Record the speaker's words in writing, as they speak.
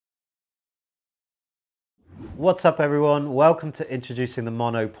What's up everyone? Welcome to introducing the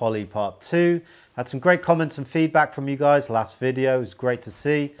MonoPoly part 2. Had some great comments and feedback from you guys last video. It was great to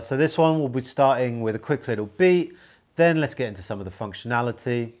see. So this one we'll be starting with a quick little beat, then let's get into some of the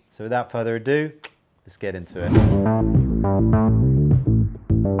functionality. So without further ado, let's get into it.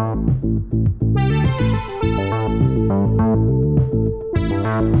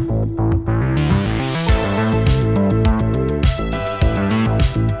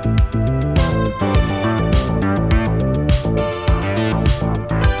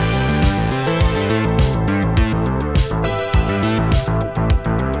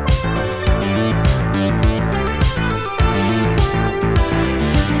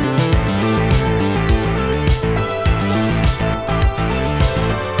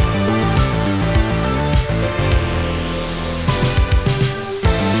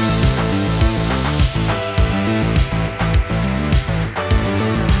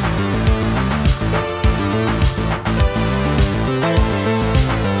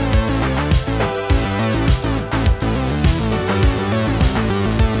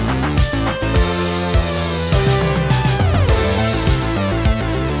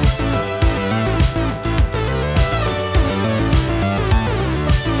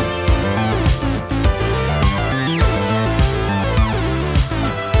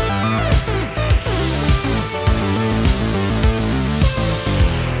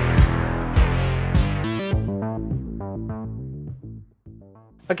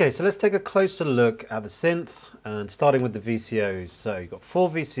 Okay, so let's take a closer look at the synth and starting with the VCOs. So you've got 4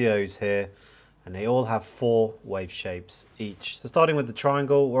 VCOs here and they all have 4 wave shapes each. So starting with the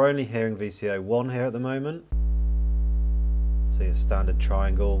triangle, we're only hearing VCO 1 here at the moment. So your standard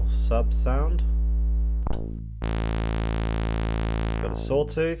triangle sub sound. You've got a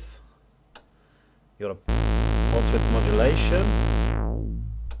sawtooth. You've got a pulse width modulation.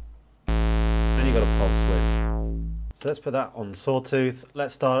 And you've got a pulse width. So let's put that on sawtooth.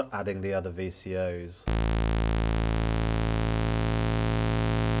 Let's start adding the other VCOs.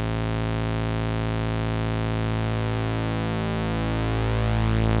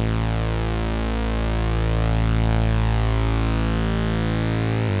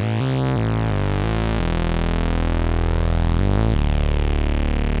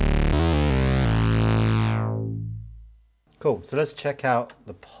 Cool, so let's check out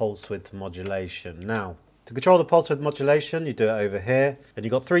the pulse width modulation. Now, to control the pulse width modulation, you do it over here. And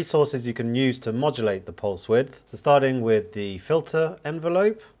you've got 3 sources you can use to modulate the pulse width. So starting with the filter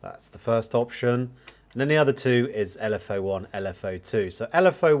envelope, that's the first option. And then the other 2 is LFO1, LFO2. So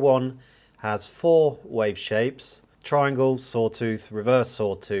LFO1 has 4 wave shapes: triangle, sawtooth, reverse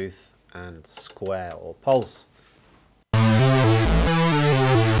sawtooth, and square or pulse.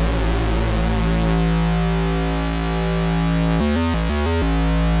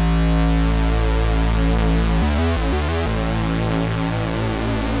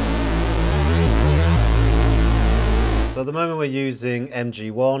 So at the moment we're using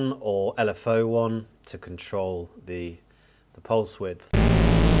MG1 or LFO1 to control the pulse width.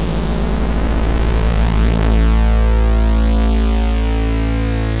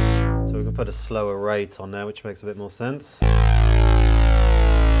 So we can put a slower rate on there, which makes a bit more sense.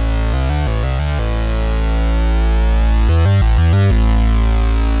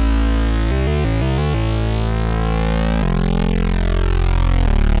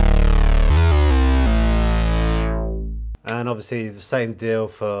 And obviously the same deal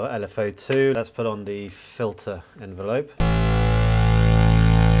for LFO2. Let's put on the filter envelope.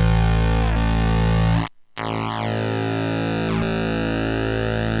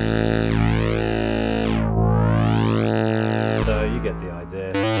 So you get the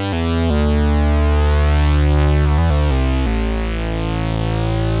idea.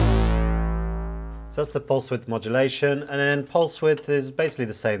 So that's the pulse width modulation, and then pulse width is basically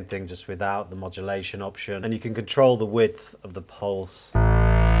the same thing, just without the modulation option, and you can control the width of the pulse.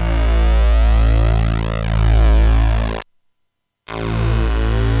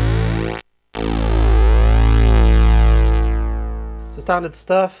 So standard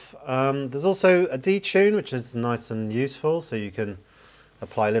stuff. There's also a detune, which is nice and useful, so you can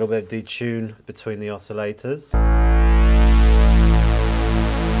apply a little bit of detune between the oscillators.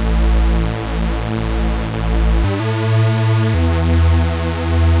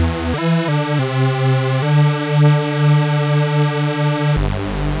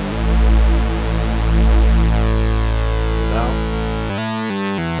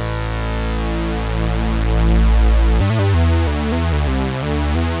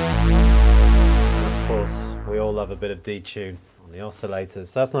 Love a bit of detune on the oscillators,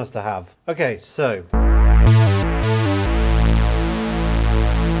 so that's nice to have. Okay, so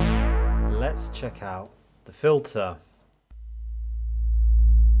let's check out the the filter.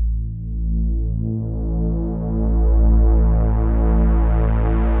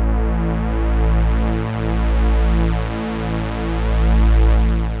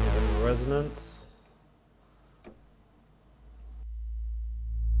 Resonance.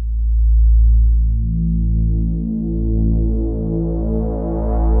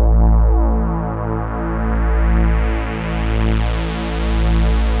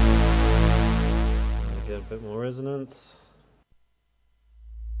 Get a bit more resonance.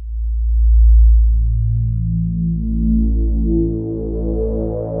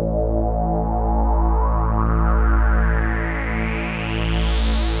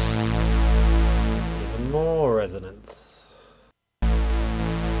 More resonance.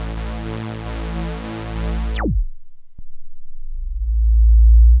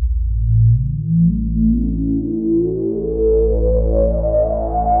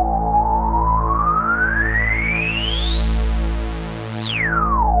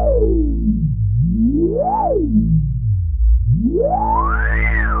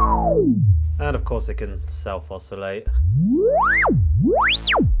 And of course it can self-oscillate.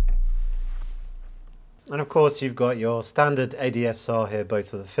 And of course you've got your standard ADSR here, both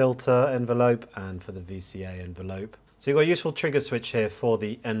for the filter envelope and for the VCA envelope. So you've got a useful trigger switch here for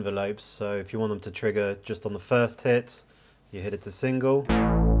the envelopes. So if you want them to trigger just on the first hit, you hit it to single.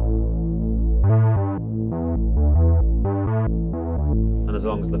 And as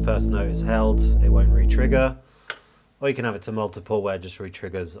long as the first note is held, it won't re-trigger. Or you can have it to multiple where it just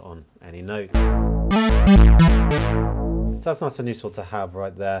re-triggers on any note. So that's nice and useful to have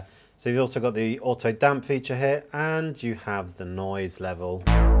right there. So you've also got the auto damp feature here, and you have the noise level.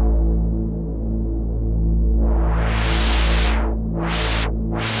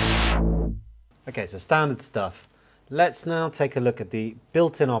 Okay, so standard stuff. Let's now take a look at the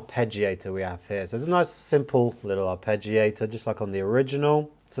built-in arpeggiator we have here. So it's a nice simple little arpeggiator, just like on the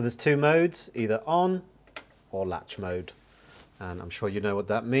original. So there's two modes, either on or latch mode. And I'm sure you know what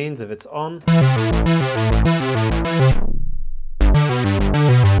that means if it's on.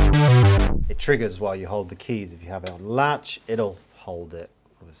 It triggers while you hold the keys. If you have it on latch, it'll hold it,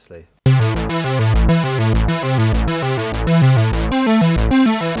 obviously.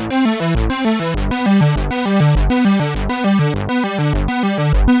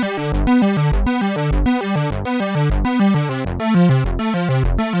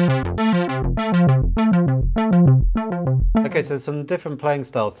 Okay, so there's some different playing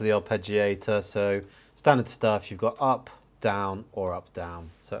styles to the arpeggiator. So standard stuff, you've got up, down, or up, down.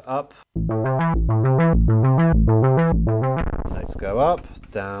 So up, notes go up,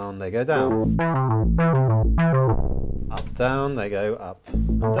 down, they go down. Up, down, they go up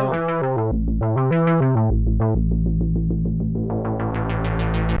and down.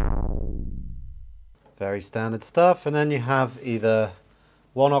 Very standard stuff. And then you have either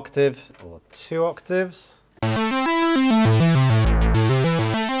 1 octave or 2 octaves.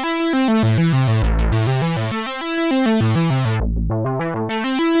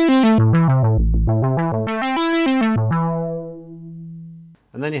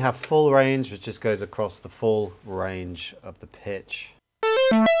 And then you have full range, which just goes across the full range of the pitch.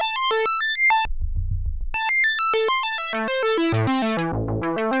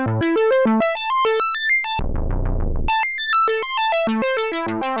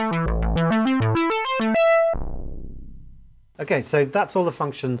 Okay, so that's all the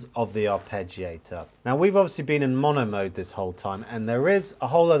functions of the arpeggiator. Now we've obviously been in mono mode this whole time, and there is a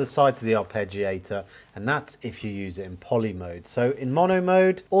whole other side to the arpeggiator, and that's if you use it in poly mode. So in mono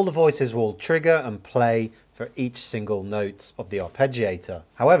mode, all the voices will trigger and play for each single note of the arpeggiator.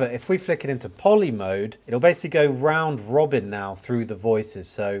 However, if we flick it into poly mode, it'll basically go round robin now through the voices.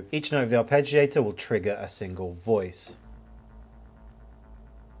 So each note of the arpeggiator will trigger a single voice,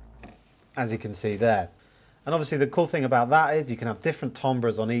 as you can see there. And obviously the cool thing about that is you can have different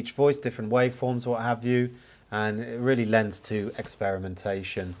timbres on each voice, different waveforms, what have you, and it really lends to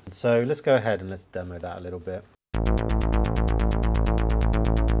experimentation. So let's go ahead and let's demo that a little bit.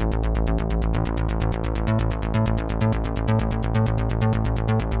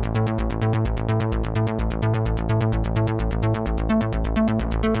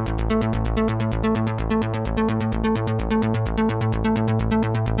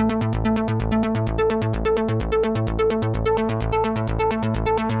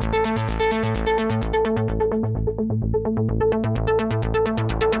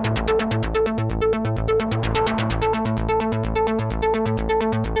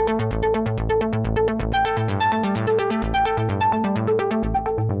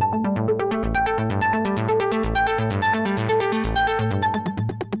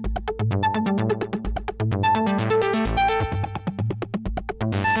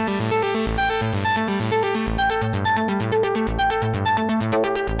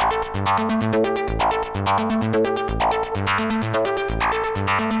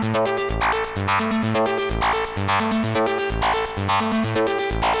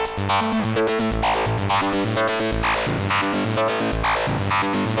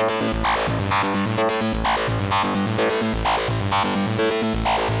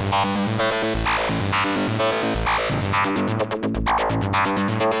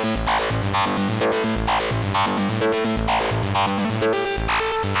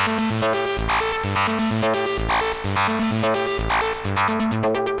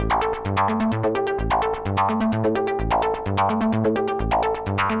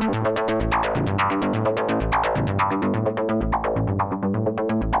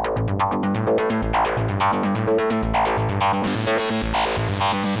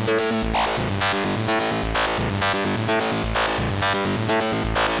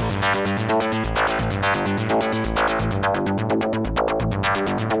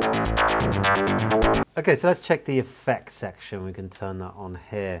 Okay, so let's check the effects section. We can turn that on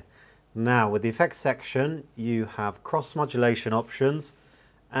here. Now, with the effects section, you have cross modulation options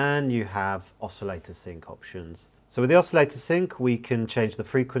and you have oscillator sync options. So with the oscillator sync, we can change the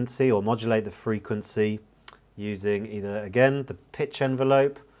frequency or modulate the frequency using either, again, the pitch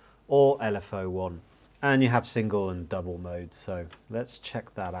envelope or LFO1. And you have single and double modes, so let's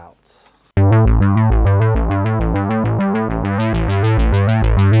check that out.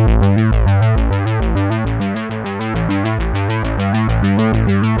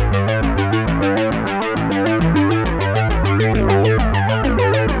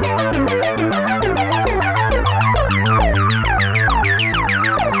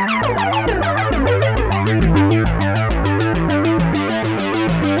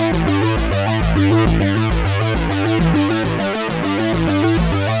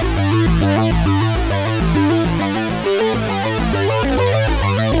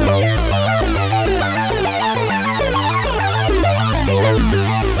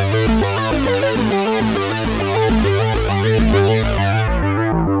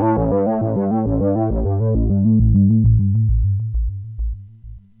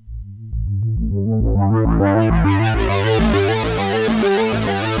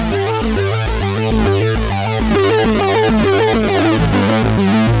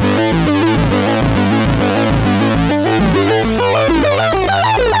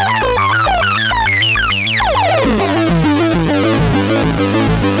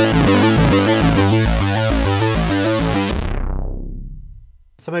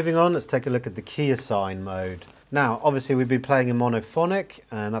 So moving on, let's take a look at the key assign mode. Now, obviously we've been playing in monophonic,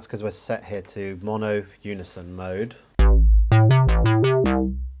 and that's because we're set here to mono unison mode.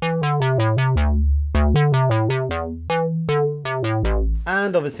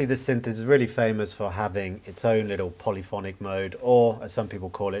 And obviously this synth is really famous for having its own little polyphonic mode, or as some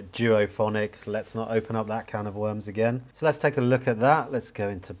people call it, duophonic. Let's not open up that can of worms again. So let's take a look at that. Let's go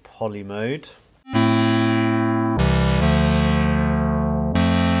into poly mode.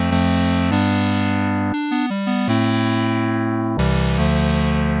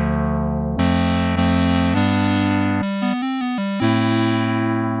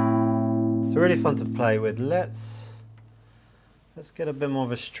 It's really fun to play with. Let's get a bit more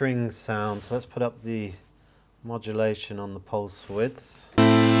of a string sound. So let's put up the modulation on the pulse width.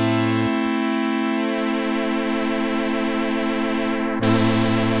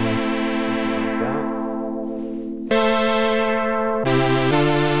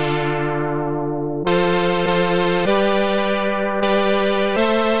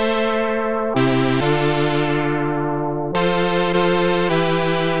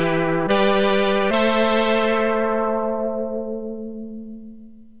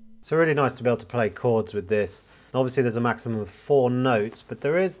 So really nice to be able to play chords with this. Obviously there's a maximum of 4 notes, but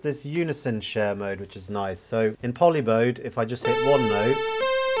there is this unison share mode, which is nice. So in poly mode, if I just hit one note,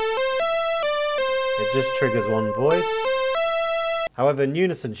 it just triggers one voice. However, in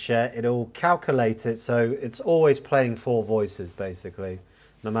unison share, it'll calculate it, so it's always playing 4 voices basically,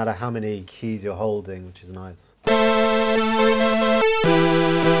 no matter how many keys you're holding, which is nice.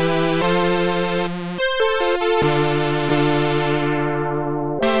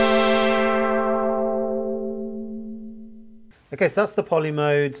 Okay, so that's the poly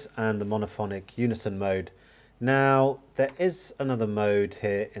modes and the monophonic unison mode. Now, there is another mode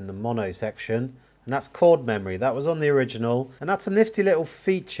here in the mono section, and that's chord memory. That was on the original, and that's a nifty little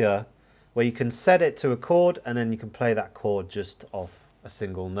feature where you can set it to a chord and then you can play that chord just off a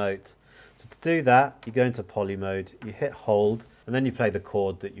single note. So to do that, you go into poly mode, you hit hold, and then you play the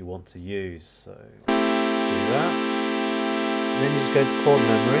chord that you want to use. So do that. And then you just go to chord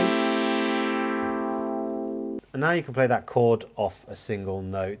memory. And now you can play that chord off a single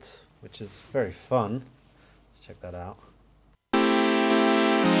note, which is very fun. Let's check that out.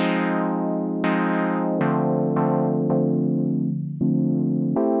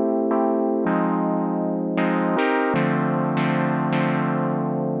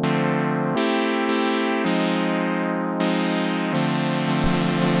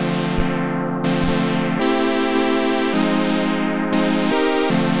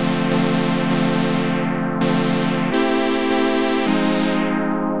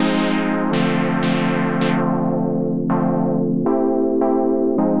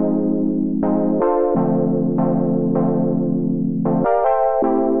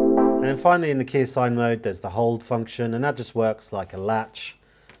 then finally in the key assign mode, there's the hold function, and that just works like a latch,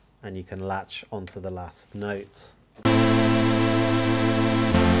 and you can latch onto the last note.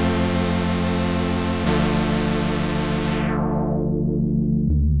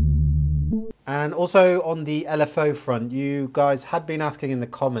 And also on the LFO front, you guys had been asking in the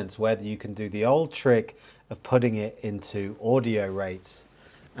comments whether you can do the old trick of putting it into audio rates.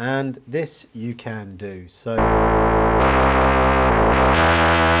 And this you can do. So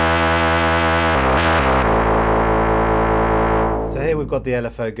here we've got the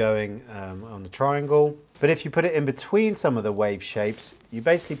LFO going on the triangle. But if you put it in between some of the wave shapes, you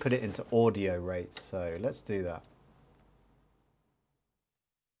basically put it into audio rates. So let's do that.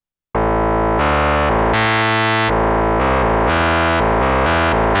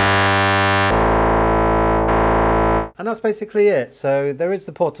 And that's basically it. So there is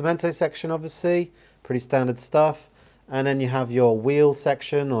the portamento section, obviously, pretty standard stuff. And then you have your wheel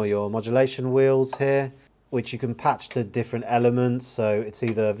section or your modulation wheels here, which you can patch to different elements. So it's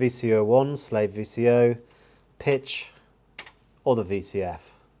either VCO1, slave VCO, pitch, or the VCF.